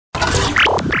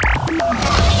Hey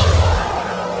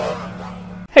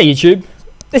YouTube,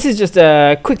 this is just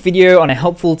a quick video on a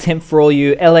helpful tip for all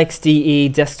you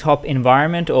LXDE desktop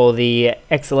environment or the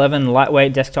X11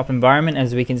 lightweight desktop environment.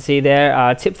 As we can see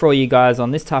there, tip for all you guys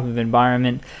on this type of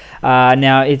environment.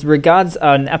 Now it regards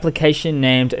an application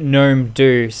named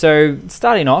gnome-do. So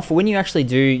starting off, when you actually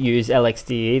do use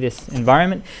LXDE, this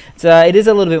environment, it is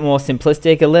a little bit more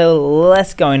simplistic, a little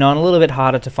less going on, a little bit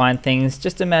harder to find things.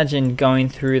 Just imagine going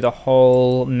through the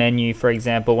whole menu, for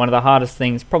example. One of the hardest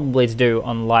things probably to do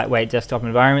on lightweight desktop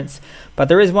environments. But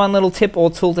there is one little tip or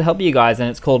tool to help you guys, and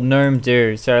it's called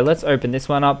gnome-do. So let's open this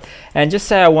one up and just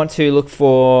say I want to look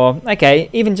for, okay,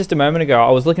 even just a moment ago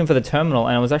I was looking for the terminal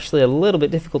and it was actually a little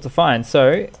bit difficult to find.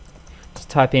 So just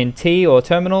type in T or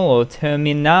terminal or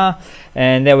termina,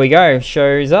 and there we go,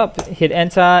 shows up. Hit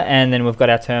enter, and then we've got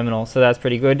our terminal. So that's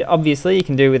pretty good. Obviously you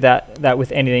can do with that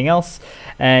with anything else,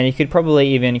 and you could probably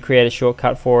even create a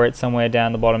shortcut for it somewhere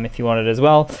down the bottom if you wanted as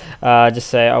well. Just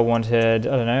say I wanted,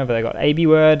 I don't know, but I got AB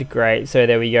word. Great, so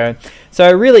there we go. So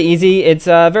really easy. It's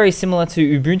very similar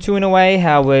to Ubuntu in a way,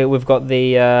 how we've got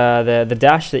the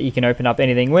dash that you can open up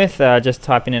anything with, just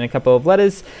typing in a couple of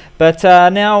letters. But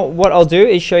now what I'll do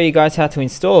is show you guys how to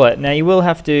install it. Now you will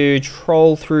have to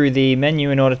troll through the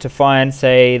menu in order to find,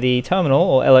 say, the terminal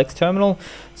or LX terminal.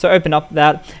 So open up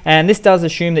that, and this does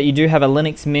assume that you do have a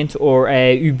Linux Mint or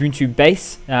a Ubuntu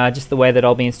base, just the way that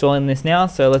I'll be installing this now.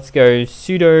 So let's go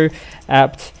sudo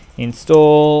apt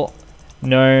install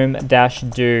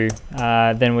gnome-do,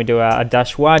 then we do a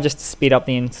 -y just to speed up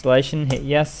the installation. Hit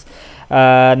yes.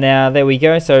 Now there we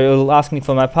go, so it'll ask me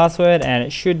for my password and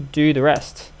it should do the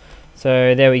rest.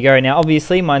 So there we go. Now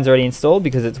obviously mine's already installed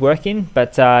because it's working,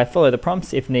 but follow the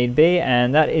prompts if need be,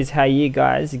 and that is how you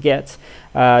guys get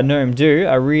gnome-do,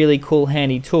 a really cool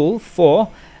handy tool for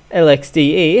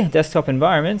LXDE desktop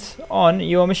environments on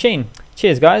your machine.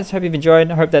 Cheers guys, hope you've enjoyed.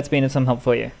 I hope that's been of some help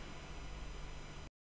for you.